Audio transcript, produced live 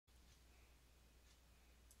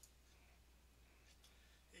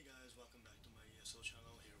ESO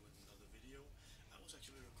channel here with another video. I was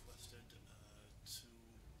actually requested to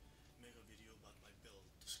make a video about my build,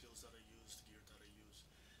 the skills that I use, the gear that I use.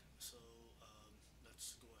 So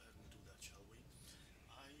let's go ahead and do that, shall we?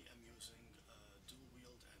 I am using dual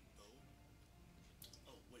wield and bow.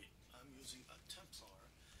 Oh wait, I'm using a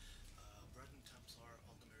Templar, Breton Templar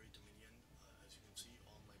Ultimary Dominion. As you can see,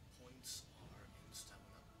 all my points are in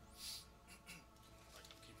stamina.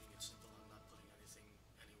 Like, I'm keeping it simple, I'm not putting anything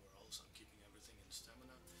anywhere else, I'm keeping everything in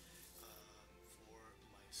stamina. For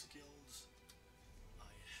my skills, I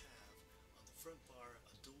have on the front bar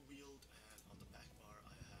a dual wield, and on the back bar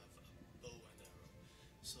I have a bow and arrow.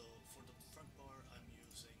 So for the front bar I'm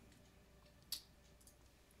using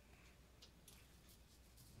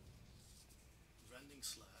Rending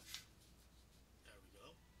Slash, there we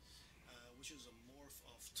go, which is a morph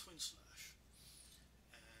of Twin Slash.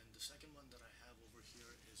 And the second one that I have over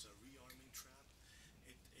here is a Rearming Trap.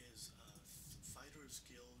 It is a Fighter's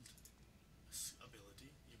Guild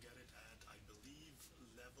ability. You get it at, I believe,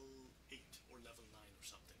 level 8 or level 9 or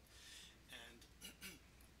something. And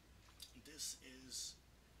this is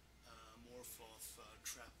morph of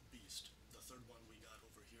Trap Beast. The third one we got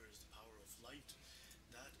over here is the Power of Light.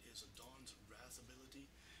 That is a Dawn's Wrath ability.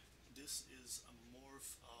 This is a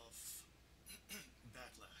morph of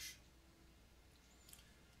Backlash.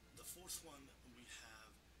 The fourth one we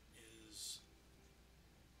have is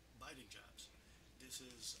Biting Jabs. This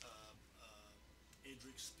is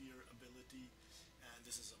Adric's Spear ability, and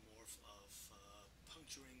this is a morph of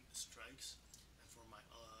Puncturing Strikes. And for my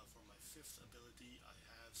fifth ability, I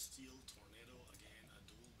have Steel Tornado, again a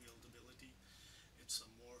dual wield ability. It's a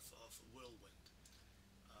morph of Whirlwind.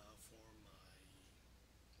 For my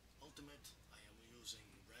ultimate, I am using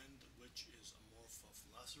Rend, which is a morph of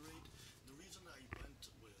Lacerate. The reason I went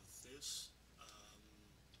with this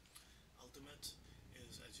ultimate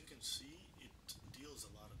is, as you can see, it deals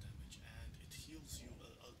a lot of damage, and it heals you,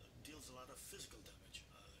 deals a lot of physical damage,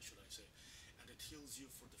 should I say, and it heals you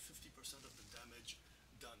for the 50% of the damage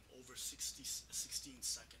done over 16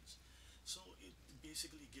 seconds. So it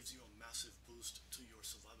basically gives you a massive boost to your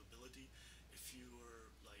survivability. If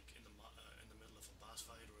you're like in the middle of a boss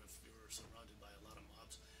fight, or if you're surrounded by a lot of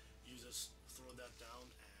mobs, you just throw that down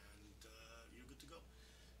and you're good to go.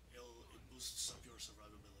 It boosts up your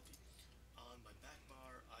survivability. On my back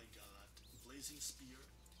bar, I got Blazing Spear,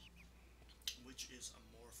 which is a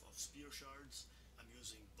morph of Spear Shards. I'm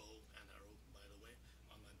using bow and arrow, by the way,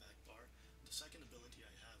 on my back bar. The second ability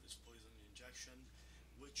I have is Poison Injection,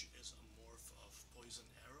 which is a morph of Poison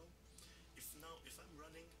Arrow. If I'm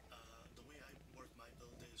running, the way I work my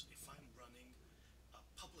build is, if I'm running a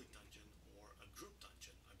public dungeon or a group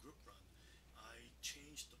dungeon, a group run, I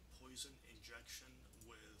change the Poison Injection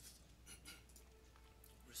with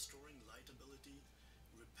Restoring Light ability,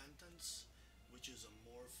 Repentance, which is a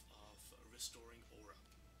morph of Restoring Aura.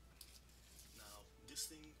 Now, this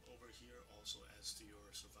thing over here also adds to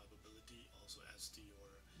your survivability, also adds to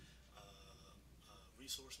your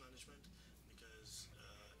resource management, because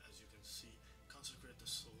as you can see, Consecrate the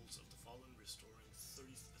Souls of the Fallen, restoring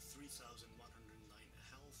 3,109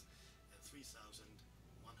 health and 3,109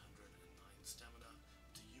 stamina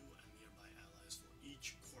to you and nearby allies for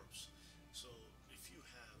each corpse. So if you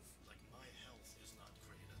have, like, my health is not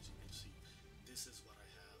great, as you can see, this is what I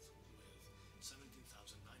have with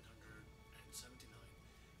 17,979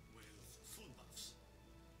 with food buffs.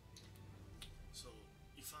 So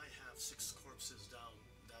if I have 6 corpses down,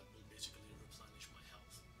 that will basically replenish my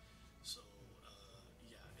health. So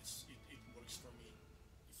yeah, it works for me.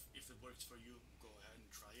 If it works for you, go ahead and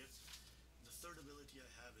try it. The third ability I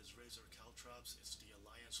have is Razor Caltrops. It's the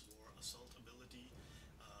Alliance War Assault ability,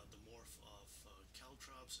 the morph of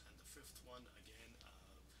Caltrops. And the fifth one, again,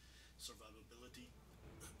 survivability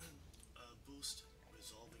boost,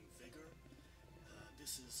 Resolving Vigor.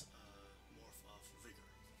 This is morph of Vigor.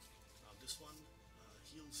 Now this one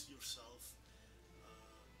heals yourself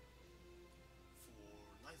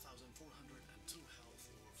for 9,402 health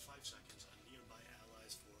for 5 seconds, and nearby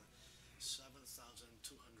allies for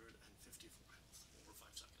 7,254 health over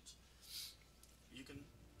 5 seconds. You can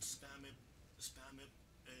spam it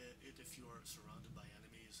if you are surrounded by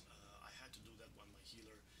enemies. I had to do that when my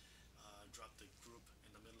healer dropped the group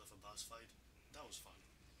in the middle of a boss fight. That was fun.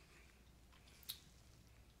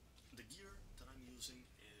 The gear that I'm using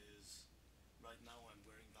is, right now I'm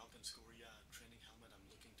wearing Balkan Scoria training helmet. I'm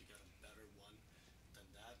looking to get a better one than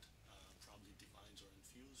that, probably Divines or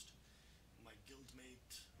Infused. My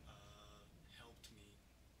guildmate helped me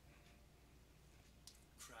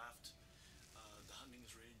craft the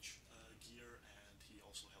Hunting's Rage gear, and he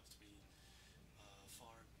also helped me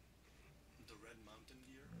farm the Red Mountain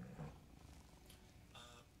gear.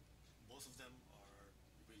 Both of them are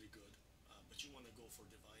really good, but you want to go for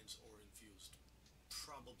divines or infused.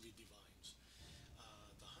 Probably divines.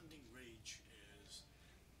 The hunting rage is,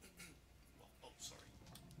 well, oh, sorry.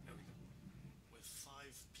 There we go. With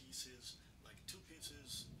 5 pieces, like 2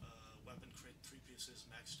 pieces, weapon crit, 3 pieces,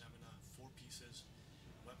 max stamina, 4 pieces,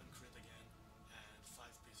 weapon crit again, and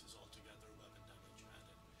 5 pieces altogether, weapon damage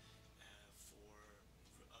added. For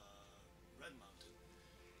Red Mountain,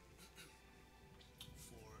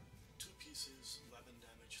 for 2 pieces, weapon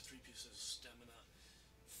damage, 3 pieces, stamina,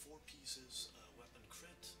 4 pieces, weapon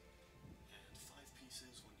crit, and 5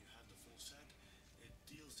 pieces when you have the full set. It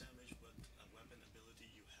deals damage with a weapon ability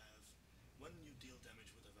you have. When you deal damage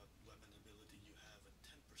with a weapon ability, you have a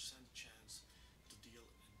 10% chance to deal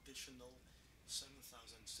additional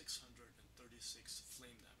 7,636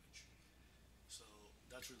 flame damage. So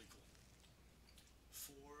that's really cool.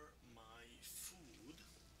 For my food,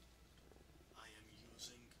 I am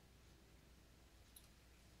using,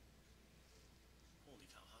 holy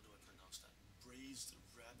cow, how do I pronounce that? Braised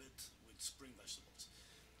rabbit with spring vegetables.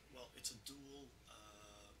 Well, it's a dual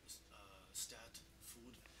stat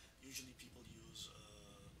food. Usually people use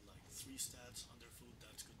like 3 stats on their food.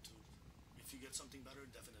 That's good too. If you get something better,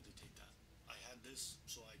 definitely take that. I had this,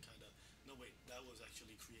 so I kind of, no wait, that was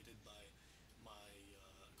actually created by my,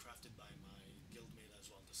 crafted by my guildmate as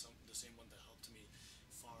well. The same one that helped me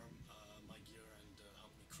farm my gear and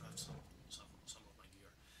helped me craft some of my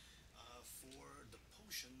gear. For the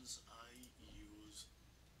potions, I use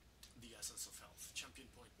the Essence of Health, Champion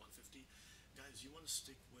Point 150. Guys, you want to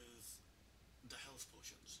stick with the health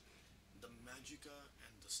potions. The Magicka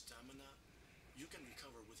and the Stamina, you can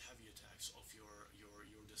recover with heavy attacks of your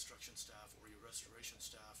Destruction Staff or your Restoration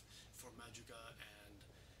Staff for Magicka and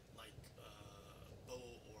like bow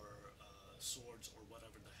or swords or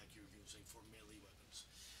whatever the heck you're using for melee weapons.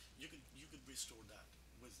 You could restore that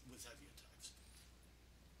with heavy attacks.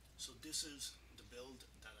 So this is the build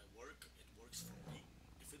that I work. It works for me.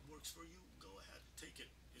 If it works for you, go ahead, take it.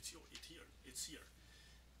 It's here.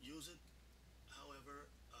 Use it however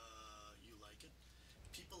you like it.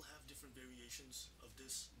 People have different variations of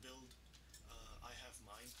this build. I have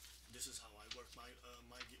mine. This is how I work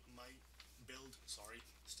my build. Sorry,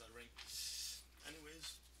 stuttering.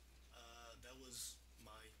 Anyways, that was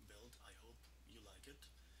my build. I hope you like it.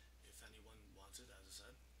 If anyone wants it, as I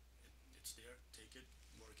said, it's there. Take it,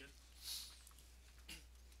 work it,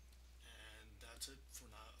 and that's it for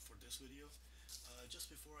now for this video. Just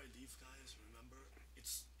before I leave, guys, remember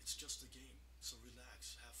it's just a game. So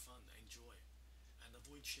relax, have fun, enjoy, and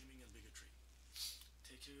avoid shaming and bigotry.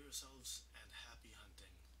 Take care of yourselves and have